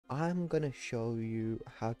I'm gonna show you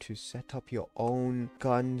how to set up your own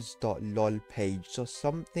guns.lol page. So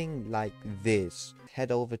something like this.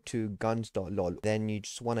 Head over to guns.lol. Then you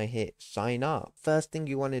just want to hit sign up. First thing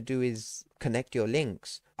you want to do is connect your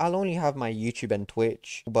links. I'll only have my YouTube and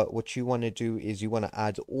Twitch, but what you want to do is you want to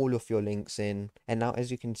add all of your links in. And now as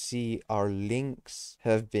you can see, our links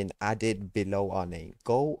have been added below our name.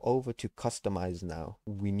 Go over to customize now.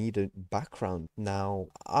 We need a background. Now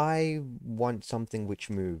I want something which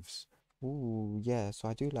moves. Ooh, yeah, so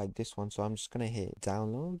I do like this one. So I'm just gonna hit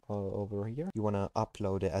download over here. You want to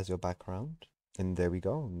upload it as your background. And there we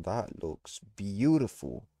go. That looks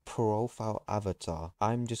beautiful. Profile avatar.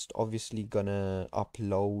 I'm just obviously gonna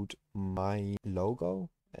upload my logo,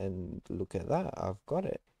 and look at that, I've got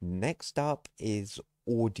it. Next up is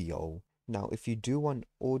audio. Now if you do want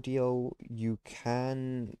audio, you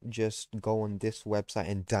can just go on this website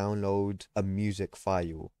and download a music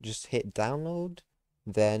file. Just hit download,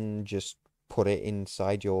 then just put it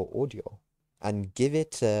inside your audio and give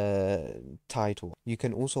it a title. You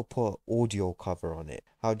can also put audio cover on it.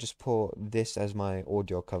 I'll just put this as my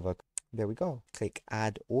audio cover. There we go. Click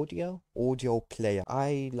add audio player.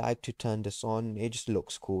 I like to turn this on. It just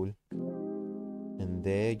looks cool. And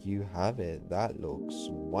there you have it. That looks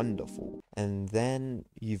wonderful. And then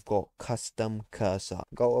you've got custom cursor.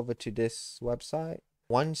 Go over to this website.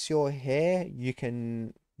 Once you're here, you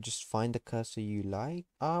can just find the cursor you like.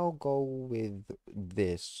 I'll go with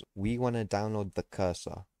this. We want to download the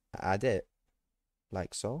cursor. Add it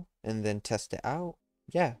like so, and then test it out.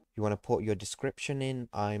 Yeah, you want to put your description in.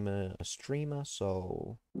 I'm a streamer,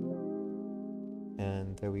 so,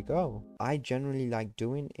 and there we go. I generally like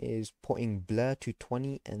doing is putting blur to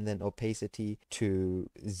 20 and then opacity to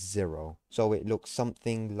 0, so it looks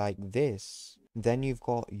something like this. Then you've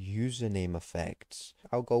got username effects.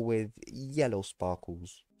 I'll go with yellow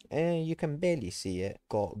sparkles. You can barely see it.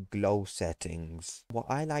 Got glow settings. What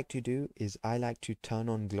I like to do is I like to turn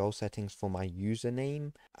on glow settings for my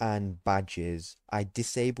username and badges. I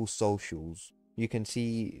disable socials. You can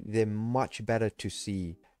see they're much better to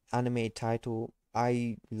see. Animated title,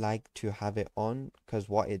 I like to have it on because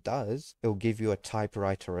what it does, it'll give you a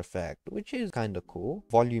typewriter effect, which is kind of cool.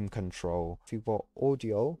 Volume control. If you've got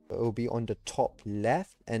audio, it'll be on the top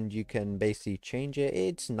left and you can basically change it.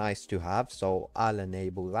 It's nice to have, so I'll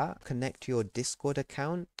enable that. Connect to your Discord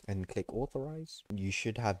account and click authorize. You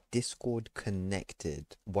should have Discord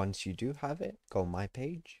connected. Once you do have it, go my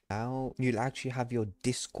page. Now you'll actually have your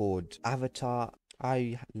Discord avatar.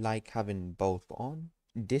 I like having both on.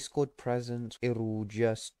 Discord presence, it'll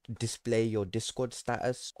just display your Discord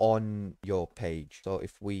status on your page. So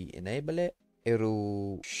if we enable it,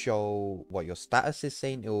 it'll show what your status is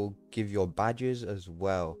saying. It'll give your badges as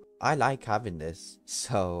well. I like having this,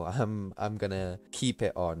 so I'm gonna keep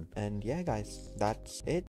it on. And yeah guys, that's it.